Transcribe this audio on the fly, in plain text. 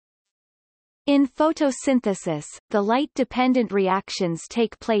In photosynthesis, the light-dependent reactions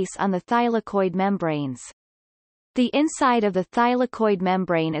take place on the thylakoid membranes. The inside of the thylakoid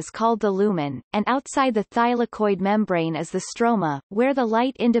membrane is called the lumen, and outside the thylakoid membrane is the stroma, where the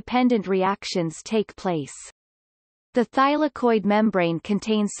light-independent reactions take place. The thylakoid membrane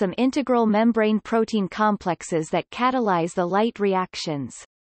contains some integral membrane protein complexes that catalyze the light reactions.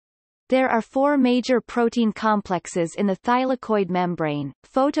 There are four major protein complexes in the thylakoid membrane: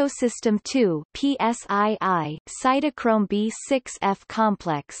 Photosystem II (PSII), Cytochrome B6F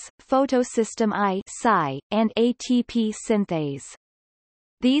complex, Photosystem I (Psi), and ATP synthase.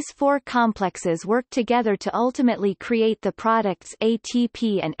 These four complexes work together to ultimately create the products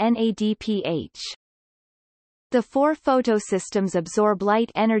ATP and NADPH. The four photosystems absorb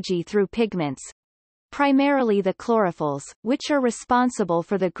light energy through pigments, primarily the chlorophylls, which are responsible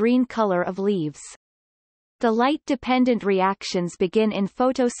for the green color of leaves. The light-dependent reactions begin in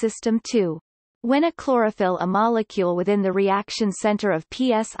Photosystem II. When a chlorophyll, a molecule within the reaction center of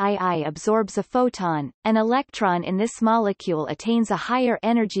PSII, absorbs a photon, an electron in this molecule attains a higher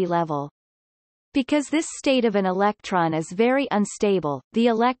energy level. Because this state of an electron is very unstable, the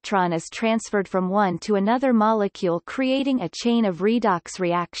electron is transferred from one to another molecule, creating a chain of redox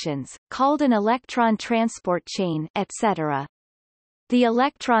reactions, called an electron transport chain, etc. The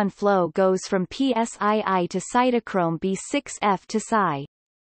electron flow goes from PSII to cytochrome B6F to Psi.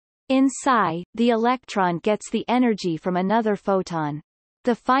 In Psi, the electron gets the energy from another photon.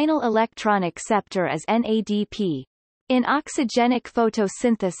 The final electron acceptor is NADP. In oxygenic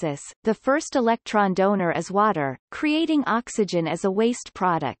photosynthesis, the first electron donor is water, creating oxygen as a waste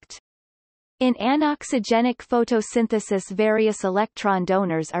product. In anoxygenic photosynthesis, various electron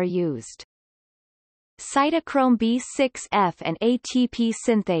donors are used. Cytochrome B6F and ATP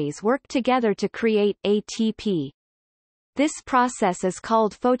synthase work together to create ATP. This process is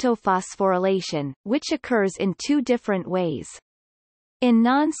called photophosphorylation, which occurs in two different ways. In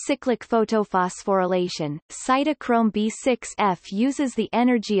non-cyclic photophosphorylation, cytochrome B6F uses the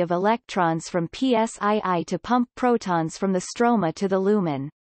energy of electrons from PSII to pump protons from the stroma to the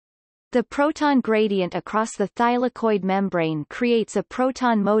lumen. The proton gradient across the thylakoid membrane creates a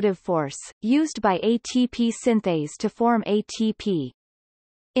proton motive force, used by ATP synthase to form ATP.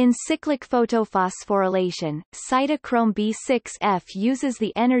 In cyclic photophosphorylation, cytochrome B6F uses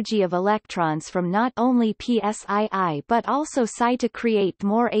the energy of electrons from not only PSII but also Psi to create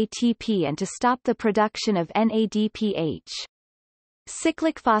more ATP and to stop the production of NADPH.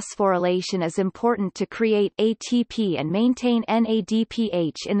 Cyclic phosphorylation is important to create ATP and maintain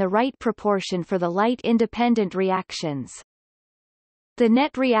NADPH in the right proportion for the light-independent reactions. The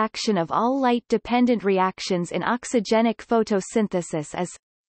net reaction of all light-dependent reactions in oxygenic photosynthesis is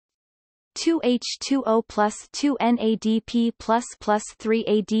 2H2O plus 2 NADP plus 3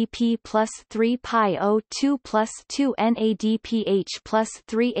 ADP plus 3 PiO2 plus 2 NADPH plus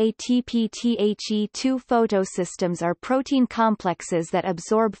 3 ATP. The2 photosystems are protein complexes that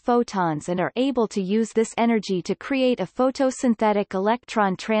absorb photons and are able to use this energy to create a photosynthetic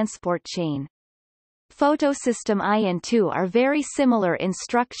electron transport chain. Photosystem I and II are very similar in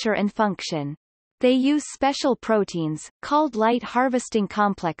structure and function. They use special proteins, called light harvesting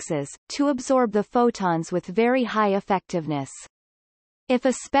complexes, to absorb the photons with very high effectiveness. If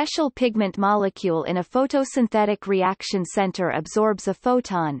a special pigment molecule in a photosynthetic reaction center absorbs a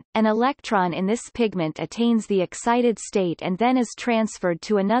photon, an electron in this pigment attains the excited state and then is transferred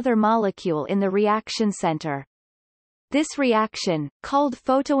to another molecule in the reaction center. This reaction, called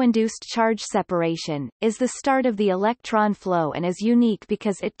photoinduced charge separation, is the start of the electron flow and is unique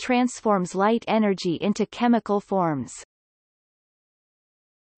because it transforms light energy into chemical forms.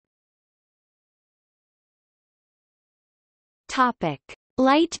 Topic: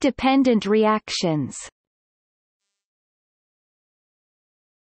 Light-dependent reactions.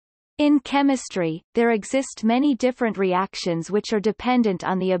 In chemistry, there exist many different reactions which are dependent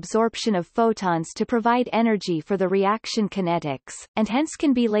on the absorption of photons to provide energy for the reaction kinetics, and hence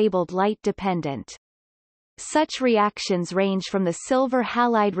can be labeled light-dependent. Such reactions range from the silver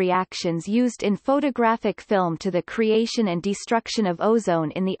halide reactions used in photographic film to the creation and destruction of ozone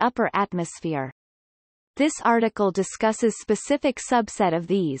in the upper atmosphere. This article discusses specific subset of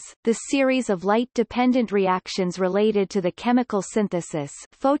these, the series of light-dependent reactions related to the chemical synthesis,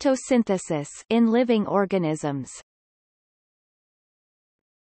 photosynthesis, in living organisms.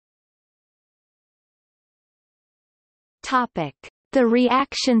 Topic: The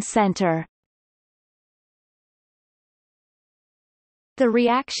reaction center. The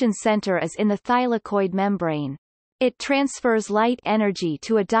reaction center is in the thylakoid membrane. It transfers light energy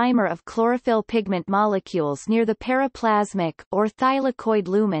to a dimer of chlorophyll pigment molecules near the periplasmic, or thylakoid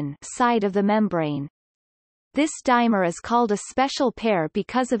lumen, side of the membrane. This dimer is called a special pair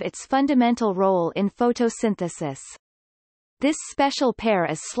because of its fundamental role in photosynthesis. This special pair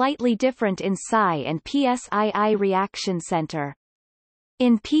is slightly different in Cy and PSII reaction center.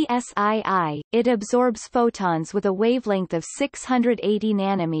 In PSII, it absorbs photons with a wavelength of 680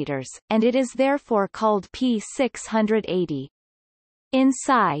 nanometers, and it is therefore called P680. In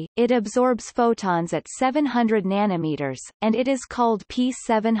Cy, it absorbs photons at 700 nanometers, and it is called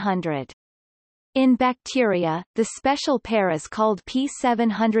P700. In bacteria, the special pair is called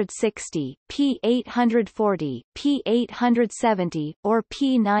P760, P840, P870, or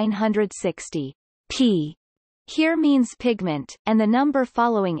P960. P here means pigment, and the number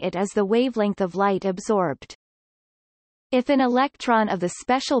following it is the wavelength of light absorbed. If an electron of the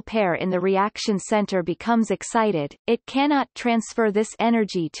special pair in the reaction center becomes excited, it cannot transfer this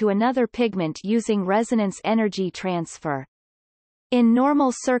energy to another pigment using resonance energy transfer. In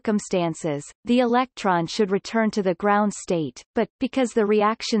normal circumstances, the electron should return to the ground state, but, because the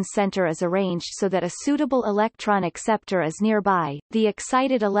reaction center is arranged so that a suitable electron acceptor is nearby, the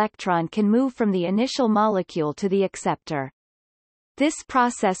excited electron can move from the initial molecule to the acceptor. This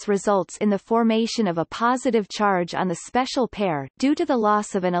process results in the formation of a positive charge on the special pair due to the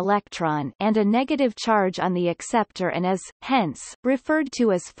loss of an electron and a negative charge on the acceptor and is, hence, referred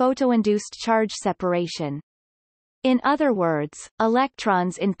to as photoinduced charge separation. In other words,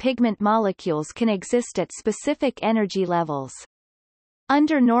 electrons in pigment molecules can exist at specific energy levels.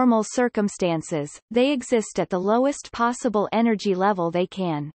 Under normal circumstances, they exist at the lowest possible energy level they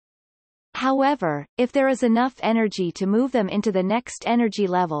can. However, if there is enough energy to move them into the next energy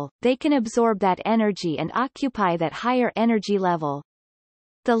level, they can absorb that energy and occupy that higher energy level.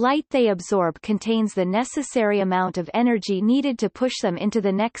 The light they absorb contains the necessary amount of energy needed to push them into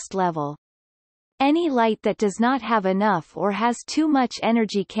the next level. Any light that does not have enough or has too much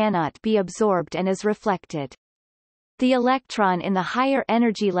energy cannot be absorbed and is reflected. The electron in the higher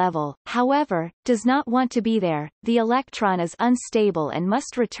energy level, however, does not want to be there. The electron is unstable and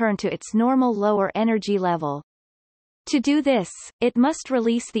must return to its normal lower energy level. To do this, it must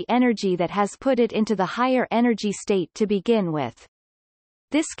release the energy that has put it into the higher energy state to begin with.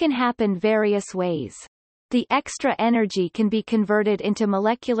 This can happen various ways. The extra energy can be converted into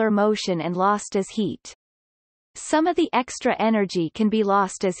molecular motion and lost as heat. Some of the extra energy can be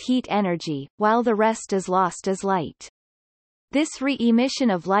lost as heat energy, while the rest is lost as light. This re-emission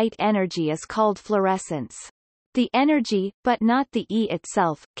of light energy is called fluorescence. The energy, but not the E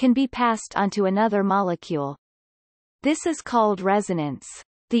itself, can be passed onto another molecule. This is called resonance.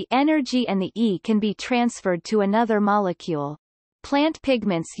 The energy and the E can be transferred to another molecule. Plant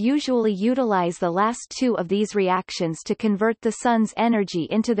pigments usually utilize the last two of these reactions to convert the sun's energy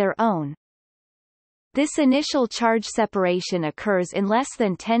into their own. This initial charge separation occurs in less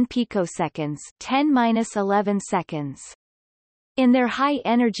than 10 picoseconds, 10-11 seconds. In their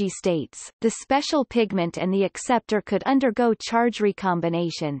high-energy states, the special pigment and the acceptor could undergo charge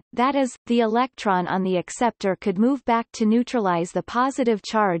recombination, that is, the electron on the acceptor could move back to neutralize the positive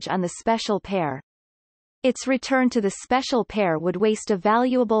charge on the special pair. Its return to the special pair would waste a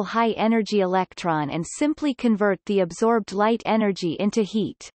valuable high-energy electron and simply convert the absorbed light energy into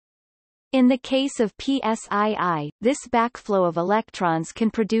heat. In the case of PSII, this backflow of electrons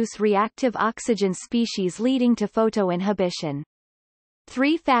can produce reactive oxygen species leading to photoinhibition.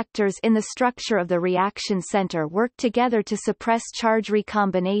 Three factors in the structure of the reaction center work together to suppress charge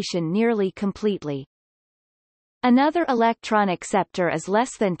recombination nearly completely. Another electron acceptor is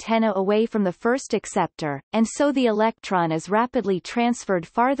less than 10 away from the first acceptor, and so the electron is rapidly transferred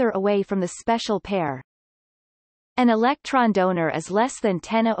farther away from the special pair. An electron donor is less than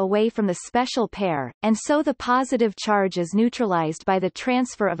 10 away from the special pair, and so the positive charge is neutralized by the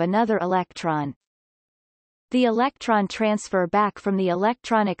transfer of another electron. The electron transfer back from the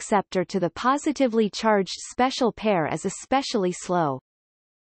electron acceptor to the positively charged special pair is especially slow.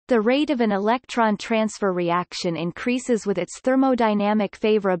 The rate of an electron transfer reaction increases with its thermodynamic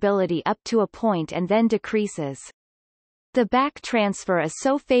favorability up to a point and then decreases. The back transfer is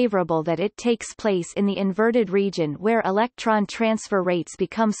so favorable that it takes place in the inverted region where electron transfer rates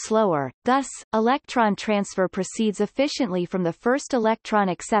become slower, thus, electron transfer proceeds efficiently from the first electron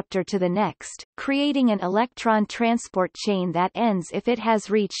acceptor to the next, creating an electron transport chain that ends if it has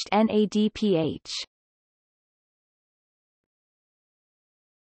reached NADPH.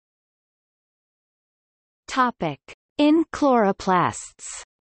 Topic. In chloroplasts.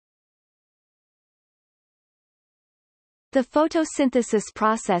 The photosynthesis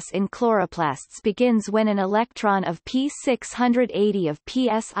process in chloroplasts begins when an electron of P680 of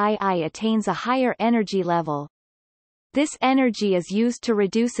pSii attains a higher energy level. This energy is used to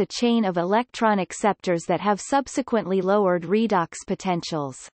reduce a chain of electron acceptors that have subsequently lowered redox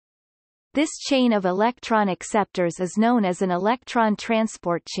potentials. This chain of electron acceptors is known as an electron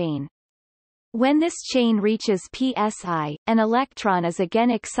transport chain. When this chain reaches pSi, an electron is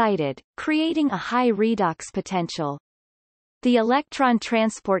again excited, creating a high redox potential. The electron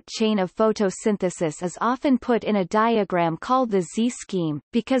transport chain of photosynthesis is often put in a diagram called the Z-scheme,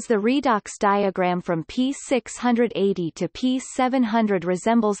 because the redox diagram from P680 to P700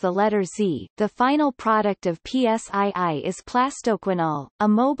 resembles the letter Z. The final product of pSii is plastoquinol, a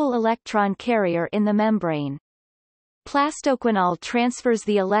mobile electron carrier in the membrane. Plastoquinol transfers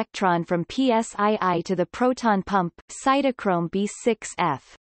the electron from pSii to the proton pump, cytochrome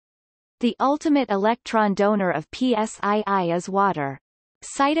B6f. The ultimate electron donor of pSii is water.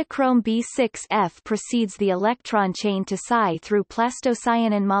 Cytochrome B6f precedes the electron chain to Cy through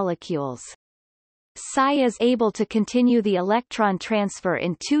plastocyanin molecules. Cy is able to continue the electron transfer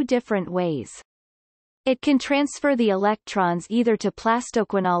in two different ways. It can transfer the electrons either to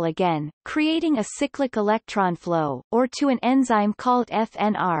plastoquinol again, creating a cyclic electron flow, or to an enzyme called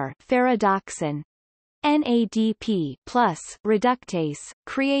FNR, ferredoxin, NADP plus reductase,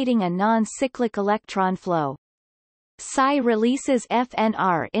 creating a non-cyclic electron flow. Cy releases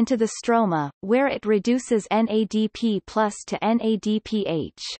FNR into the stroma, where it reduces NADP plus to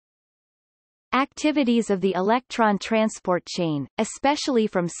NADPH. Activities of the electron transport chain, especially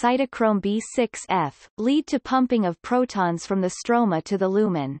from cytochrome B6f, lead to pumping of protons from the stroma to the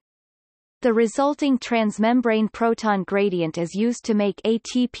lumen. The resulting transmembrane proton gradient is used to make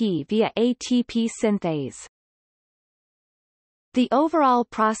ATP via ATP synthase. The overall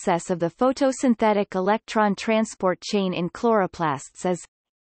process of the photosynthetic electron transport chain in chloroplasts is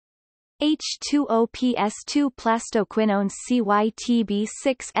H2OPS2 plastoquinone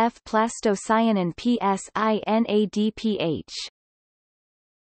CYTB6F plastocyanin PSINADPH.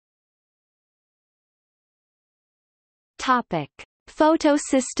 Topic: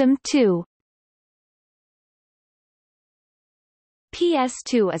 Photosystem II.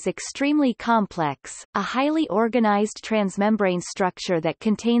 PS2 is extremely complex, a highly organized transmembrane structure that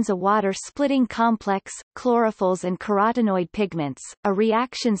contains a water-splitting complex, chlorophylls and carotenoid pigments, a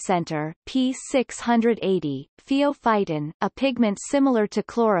reaction center, P680, pheophytin, a pigment similar to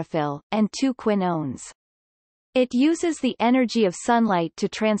chlorophyll, and two quinones. It uses the energy of sunlight to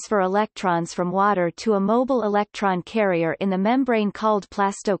transfer electrons from water to a mobile electron carrier in the membrane called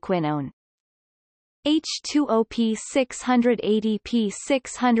plastoquinone. H2OP 680P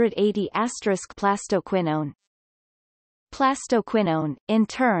 680 plastoquinone. Plastoquinone, in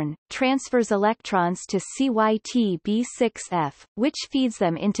turn, transfers electrons to CYTB6F, which feeds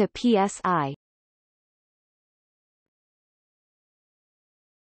them into PSI.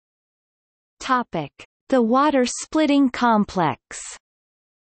 Topic: The water-splitting complex.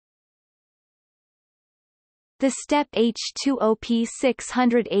 The step H2OP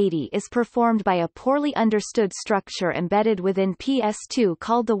 680 is performed by a poorly understood structure embedded within PS2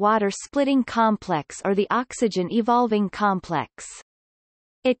 called the water-splitting complex or the oxygen-evolving complex.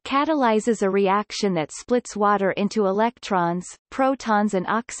 It catalyzes a reaction that splits water into electrons, protons and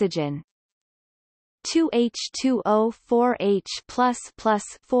oxygen. 2H2O 4H plus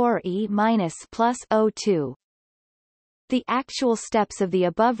 4E minus plus O2. The actual steps of the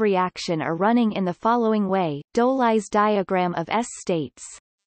above reaction are running in the following way. Doli's diagram of S states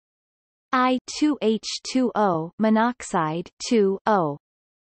I2H2O monoxide 2O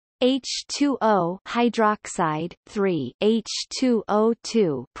H2O hydroxide 3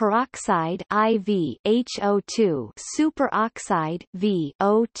 H2O2 peroxide IV HO2 superoxide V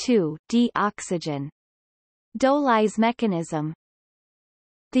O2 deoxygen. Doli's mechanism.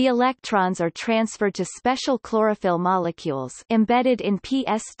 The electrons are transferred to special chlorophyll molecules embedded in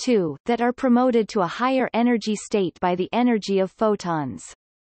PS2 that are promoted to a higher energy state by the energy of photons.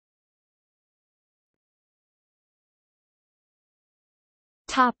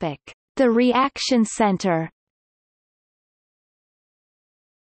 Topic: The reaction center.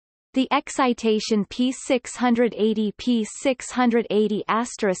 The excitation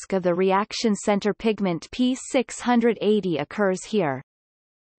P680 of the reaction center pigment P680 occurs here.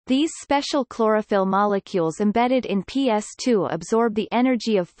 These special chlorophyll molecules embedded in PS2 absorb the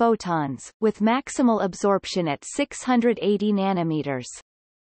energy of photons, with maximal absorption at 680 nanometers.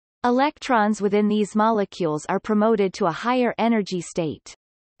 Electrons within these molecules are promoted to a higher energy state.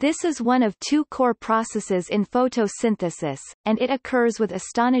 This is one of two core processes in photosynthesis, and it occurs with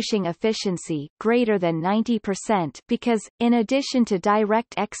astonishing efficiency, greater than 90%, because, in addition to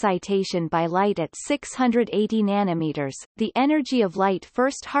direct excitation by light at 680 nanometers, the energy of light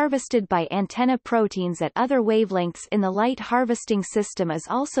first harvested by antenna proteins at other wavelengths in the light harvesting system is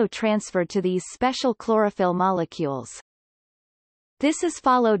also transferred to these special chlorophyll molecules. This is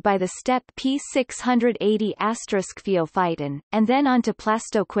followed by the step P680 pheophytin, and then on to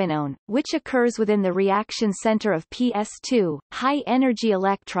plastoquinone, which occurs within the reaction center of PS2. High-energy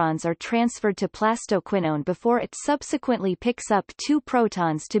electrons are transferred to plastoquinone before it subsequently picks up two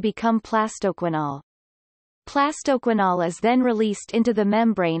protons to become plastoquinol. Plastoquinol is then released into the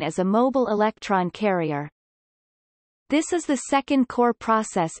membrane as a mobile electron carrier. This is the second core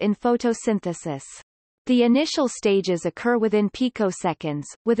process in photosynthesis. The initial stages occur within picoseconds,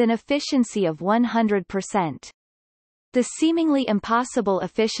 with an efficiency of 100%. The seemingly impossible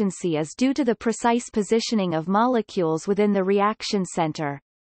efficiency is due to the precise positioning of molecules within the reaction center.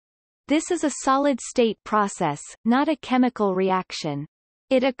 This is a solid-state process, not a chemical reaction.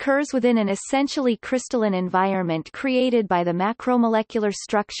 It occurs within an essentially crystalline environment created by the macromolecular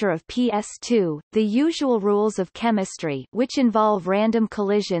structure of PS2. The usual rules of chemistry, which involve random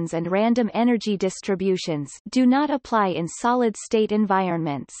collisions and random energy distributions, do not apply in solid-state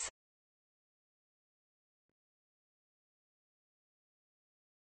environments.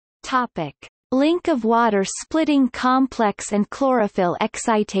 Topic: Link of water splitting complex and chlorophyll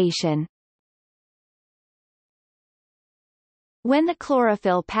excitation. When the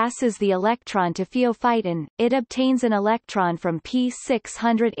chlorophyll passes the electron to pheophytin, it obtains an electron from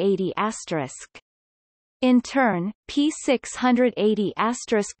P680*. In turn, P680*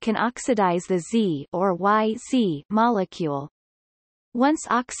 can oxidize the Z or YZ molecule. Once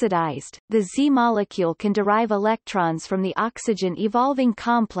oxidized, the Z molecule can derive electrons from the oxygen evolving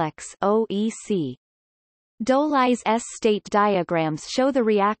complex OEC. Doli's S-state diagrams show the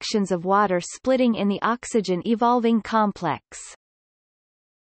reactions of water splitting in the oxygen evolving complex.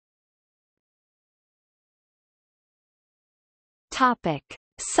 Topic.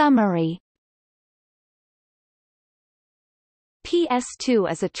 Summary.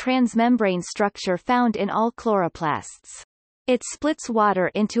 PS2 is a transmembrane structure found in all chloroplasts. It splits water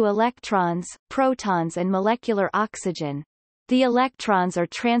into electrons, protons and molecular oxygen. The electrons are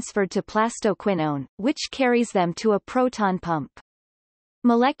transferred to plastoquinone, which carries them to a proton pump.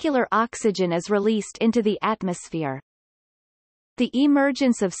 Molecular oxygen is released into the atmosphere. The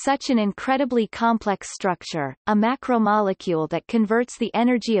emergence of such an incredibly complex structure, a macromolecule that converts the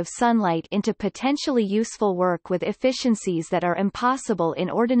energy of sunlight into potentially useful work with efficiencies that are impossible in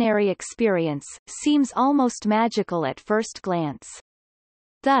ordinary experience, seems almost magical at first glance.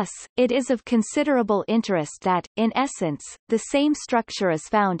 Thus, it is of considerable interest that, in essence, the same structure is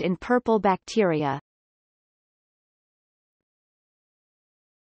found in purple bacteria.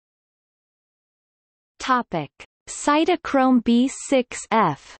 Topic: Cytochrome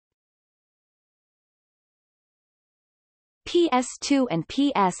B6f. PS2 and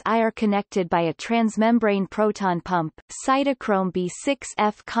PS-I are connected by a transmembrane proton pump. Cytochrome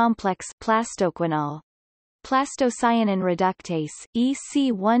B6f complex plastoquinol. Plastocyanin reductase,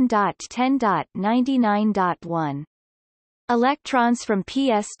 EC1.10.99.1. Electrons from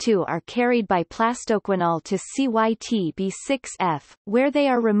PS2 are carried by plastoquinol to CYT-B6F, where they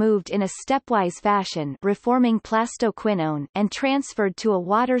are removed in a stepwise fashion, reforming plastoquinone, and transferred to a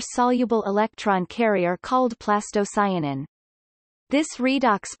water-soluble electron carrier called plastocyanin. This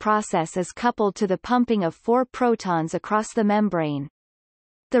redox process is coupled to the pumping of 4 protons across the membrane.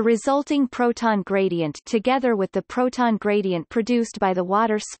 The resulting proton gradient together with the proton gradient produced by the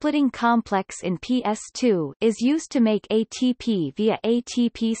water-splitting complex in PS2 is used to make ATP via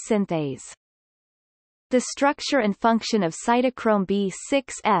ATP synthase. The structure and function of cytochrome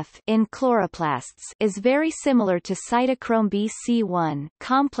B6f in chloroplasts is very similar to cytochrome BC1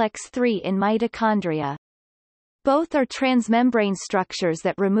 complex 3 in mitochondria. Both are transmembrane structures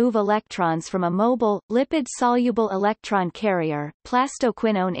that remove electrons from a mobile, lipid-soluble electron carrier,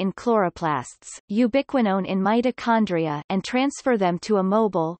 plastoquinone in chloroplasts, ubiquinone in mitochondria, and transfer them to a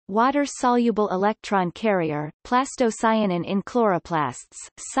mobile, water-soluble electron carrier, plastocyanin in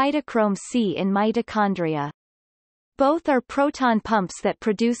chloroplasts, cytochrome C in mitochondria. Both are proton pumps that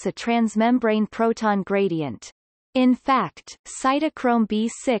produce a transmembrane proton gradient. In fact, cytochrome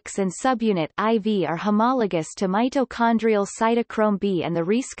B6 and subunit IV are homologous to mitochondrial cytochrome B, and the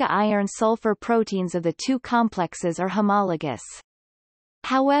RISCA iron-sulfur proteins of the two complexes are homologous.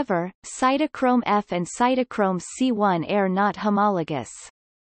 However, cytochrome F and cytochrome C1 are not homologous.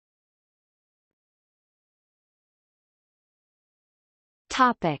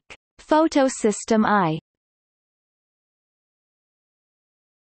 Topic: Photosystem I.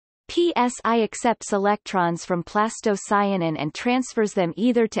 PSI accepts electrons from plastocyanin and transfers them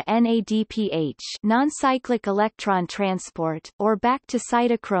either to NADPH non-cyclic electron transport or back to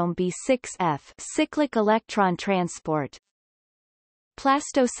cytochrome B6F cyclic electron transport.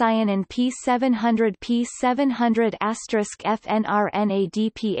 Plastocyanin P700 P700 FNR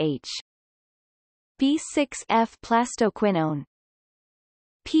NADPH B6F plastoquinone.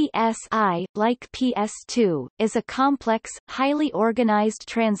 PSI, like PS2, is a complex, highly organized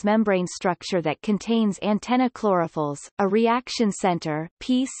transmembrane structure that contains antenna chlorophylls, a reaction center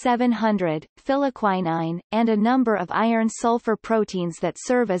P700, phylloquinine, and a number of iron-sulfur proteins that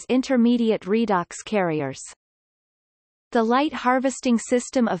serve as intermediate redox carriers. The light harvesting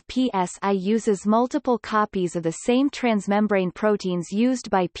system of PSI uses multiple copies of the same transmembrane proteins used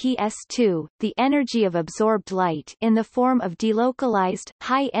by PS2. The energy of absorbed light in the form of delocalized,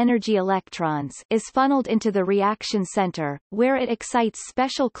 high-energy electrons is funneled into the reaction center, where it excites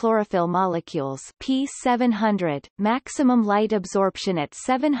special chlorophyll molecules P700, maximum light absorption at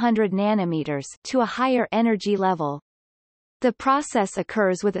 700 nanometers to a higher energy level. The process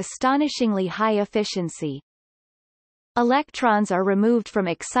occurs with astonishingly high efficiency. Electrons are removed from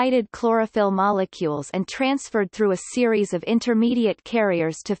excited chlorophyll molecules and transferred through a series of intermediate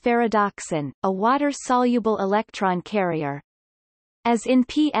carriers to ferredoxin, a water-soluble electron carrier. As in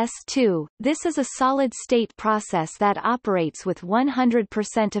PS2, this is a solid-state process that operates with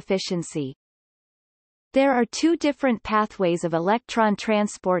 100% efficiency. There are two different pathways of electron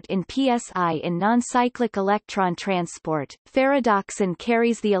transport in PSI. In non-cyclic electron transport, ferredoxin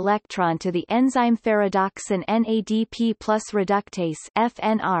carries the electron to the enzyme ferredoxin NADP plus reductase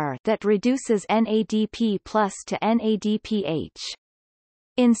FNR that reduces NADP plus to NADPH.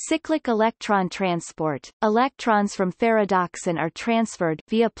 In cyclic electron transport, electrons from ferredoxin are transferred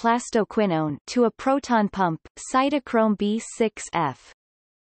via plastoquinone to a proton pump, cytochrome B6F.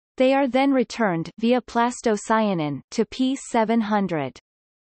 They are then returned via plastocyanin to P700.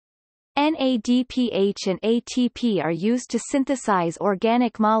 NADPH and ATP are used to synthesize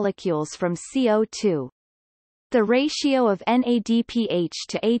organic molecules from CO2. The ratio of NADPH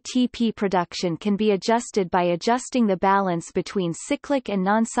to ATP production can be adjusted by adjusting the balance between cyclic and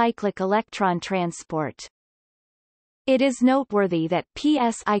non-cyclic electron transport. It is noteworthy that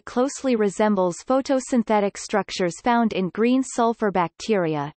PSI closely resembles photosynthetic structures found in green sulfur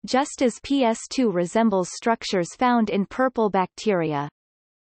bacteria, just as PS2 resembles structures found in purple bacteria.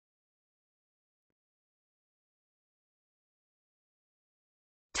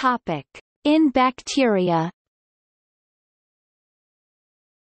 Topic: In bacteria.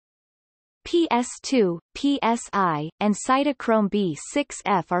 PS2, PSI, and cytochrome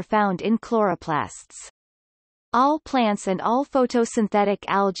B6F are found in chloroplasts. All plants and all photosynthetic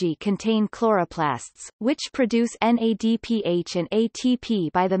algae contain chloroplasts, which produce NADPH and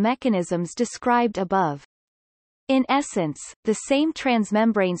ATP by the mechanisms described above. In essence, the same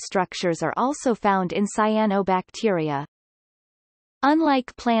transmembrane structures are also found in cyanobacteria.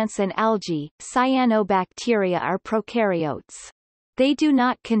 Unlike plants and algae, cyanobacteria are prokaryotes. They do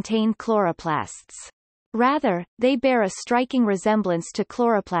not contain chloroplasts. Rather, they bear a striking resemblance to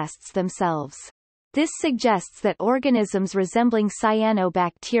chloroplasts themselves. This suggests that organisms resembling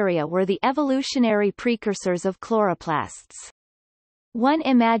cyanobacteria were the evolutionary precursors of chloroplasts. One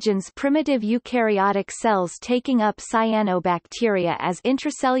imagines primitive eukaryotic cells taking up cyanobacteria as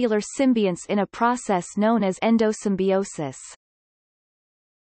intracellular symbionts in a process known as endosymbiosis.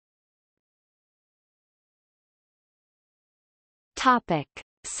 Topic: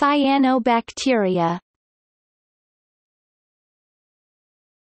 Cyanobacteria.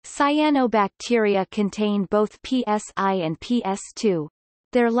 Cyanobacteria contain both PSI and PS2.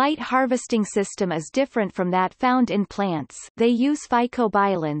 Their light harvesting system is different from that found in plants. They use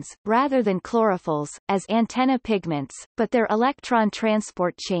phycobiolins, rather than chlorophylls, as antenna pigments, but their electron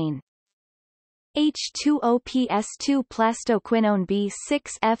transport chain H2O-PS2 plastoquinone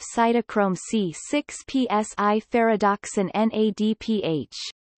B6F cytochrome C6 PSI ferredoxin NADPH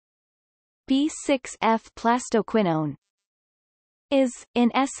B6F plastoquinone is, in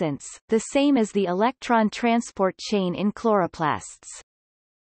essence, the same as the electron transport chain in chloroplasts.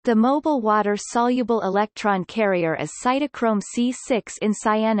 The mobile water-soluble electron carrier is cytochrome C6 in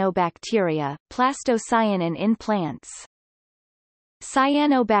cyanobacteria, plastocyanin in plants.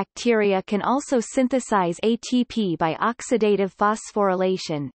 Cyanobacteria can also synthesize ATP by oxidative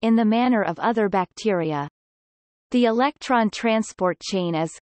phosphorylation, in the manner of other bacteria. The electron transport chain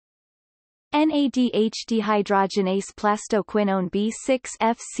is NADH dehydrogenase plastoquinone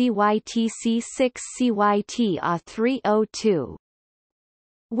B6F CYT C6 CYT A3O2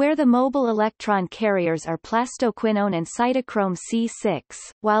 where the mobile electron carriers are plastoquinone and cytochrome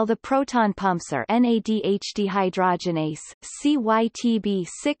C6, while the proton pumps are NADH dehydrogenase,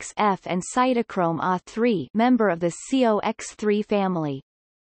 CYTB6F and cytochrome A3, member of the COX3 family.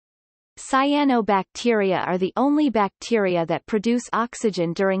 Cyanobacteria are the only bacteria that produce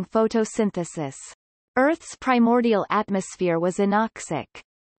oxygen during photosynthesis. Earth's primordial atmosphere was anoxic.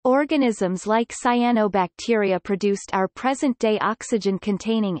 Organisms like cyanobacteria produced our present-day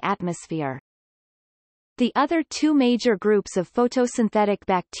oxygen-containing atmosphere. The other two major groups of photosynthetic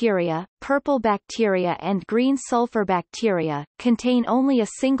bacteria, purple bacteria and green sulfur bacteria, contain only a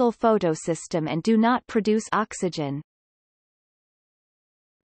single photosystem and do not produce oxygen.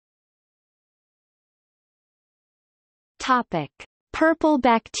 Topic: Purple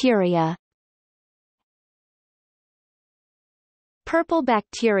bacteria. Purple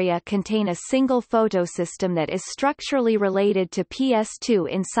bacteria contain a single photosystem that is structurally related to PS2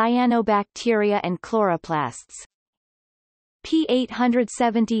 in cyanobacteria and chloroplasts.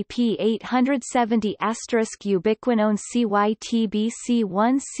 P870 P870 ubiquinone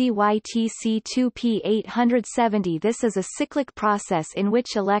CYTBC1 CYTC2 P870. This is a cyclic process in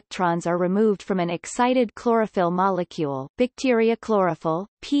which electrons are removed from an excited chlorophyll molecule, bacteria chlorophyll,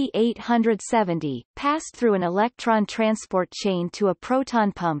 P870, passed through an electron transport chain to a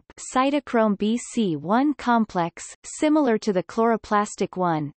proton pump, cytochrome BC1 complex, similar to the chloroplastic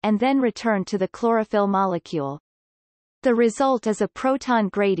one, and then returned to the chlorophyll molecule. The result is a proton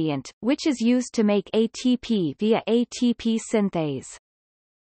gradient, which is used to make ATP via ATP synthase.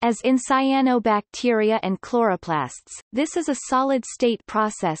 As in cyanobacteria and chloroplasts, this is a solid-state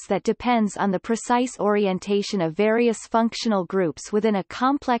process that depends on the precise orientation of various functional groups within a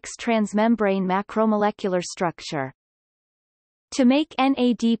complex transmembrane macromolecular structure. To make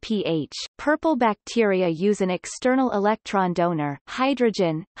NADPH, purple bacteria use an external electron donor,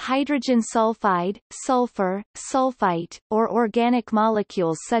 hydrogen, hydrogen sulfide, sulfur, sulfite, or organic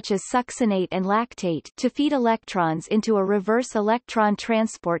molecules such as succinate and lactate to feed electrons into a reverse electron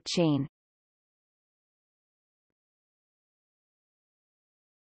transport chain.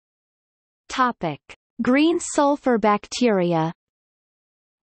 Topic: Green sulfur bacteria.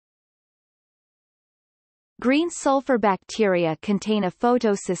 Green sulfur bacteria contain a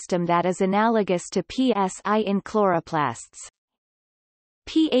photosystem that is analogous to PSI in chloroplasts.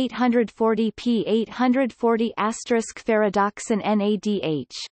 P840 P840 ferredoxin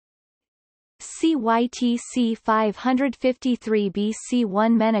NADH CYTC 553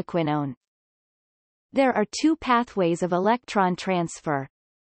 BC1 menaquinone. There are two pathways of electron transfer.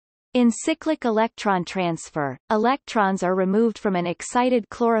 In cyclic electron transfer, electrons are removed from an excited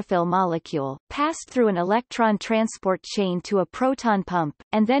chlorophyll molecule, passed through an electron transport chain to a proton pump,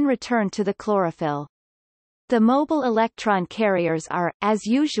 and then returned to the chlorophyll. The mobile electron carriers are, as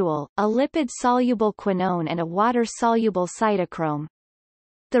usual, a lipid-soluble quinone and a water-soluble cytochrome.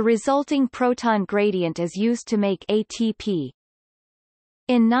 The resulting proton gradient is used to make ATP.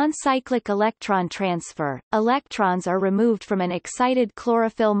 In non-cyclic electron transfer, electrons are removed from an excited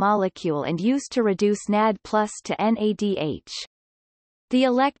chlorophyll molecule and used to reduce NAD+ to NADH. The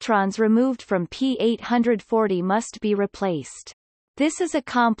electrons removed from P840 must be replaced. This is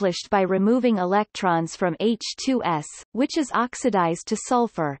accomplished by removing electrons from H2S, which is oxidized to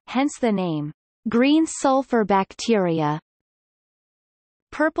sulfur, hence the name, green sulfur bacteria.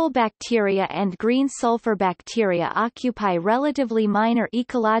 Purple bacteria and green sulfur bacteria occupy relatively minor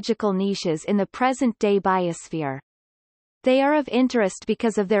ecological niches in the present-day biosphere. They are of interest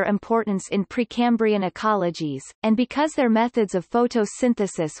because of their importance in Precambrian ecologies, and because their methods of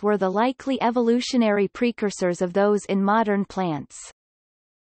photosynthesis were the likely evolutionary precursors of those in modern plants.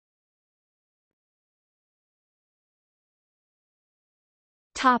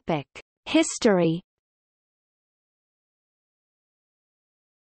 Topic: History.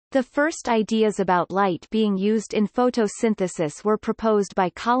 The first ideas about light being used in photosynthesis were proposed by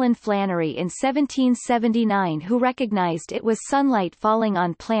Colin Flannery in 1779, who recognized it was sunlight falling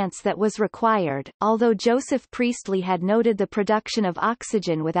on plants that was required, although Joseph Priestley had noted the production of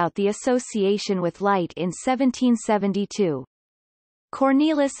oxygen without the association with light in 1772.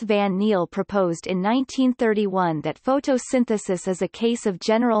 Cornelis van Niel proposed in 1931 that photosynthesis is a case of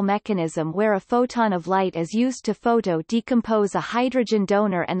general mechanism where a photon of light is used to photo-decompose a hydrogen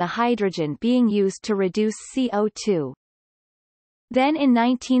donor and the hydrogen being used to reduce CO2. Then in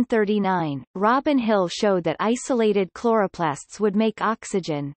 1939, Robin Hill showed that isolated chloroplasts would make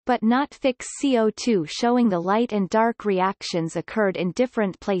oxygen, but not fix CO2, showing the light and dark reactions occurred in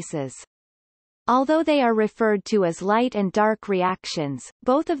different places. Although they are referred to as light and dark reactions,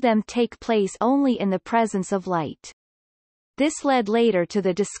 both of them take place only in the presence of light. This led later to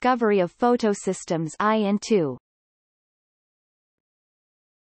the discovery of photosystems I and II.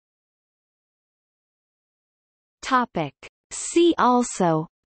 Topic. See also: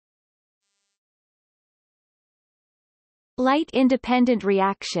 light-independent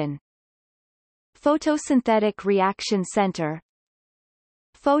reaction, photosynthetic reaction center,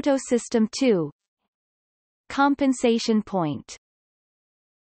 Photosystem II, compensation point.